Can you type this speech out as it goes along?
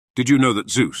Did you know that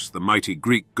Zeus, the mighty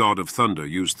Greek god of thunder,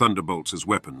 used thunderbolts as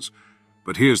weapons?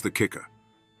 But here's the kicker.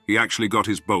 He actually got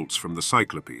his bolts from the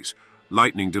Cyclopes,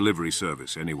 lightning delivery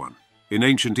service, anyone. In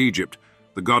ancient Egypt,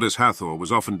 the goddess Hathor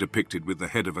was often depicted with the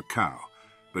head of a cow.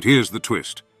 But here's the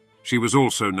twist. She was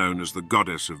also known as the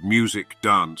goddess of music,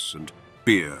 dance, and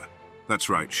beer. That's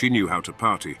right, she knew how to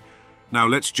party. Now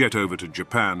let's jet over to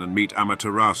Japan and meet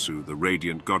Amaterasu, the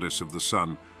radiant goddess of the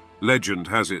sun. Legend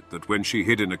has it that when she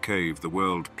hid in a cave, the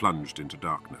world plunged into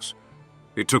darkness.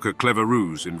 It took a clever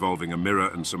ruse involving a mirror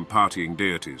and some partying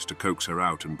deities to coax her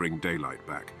out and bring daylight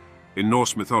back. In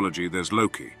Norse mythology, there's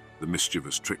Loki, the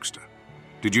mischievous trickster.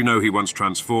 Did you know he once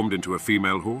transformed into a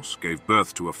female horse, gave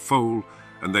birth to a foal,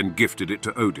 and then gifted it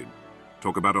to Odin?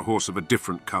 Talk about a horse of a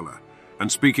different color.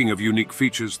 And speaking of unique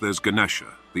features, there's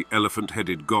Ganesha, the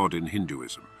elephant-headed god in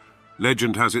Hinduism.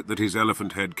 Legend has it that his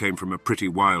elephant head came from a pretty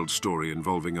wild story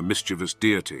involving a mischievous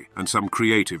deity and some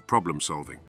creative problem-solving.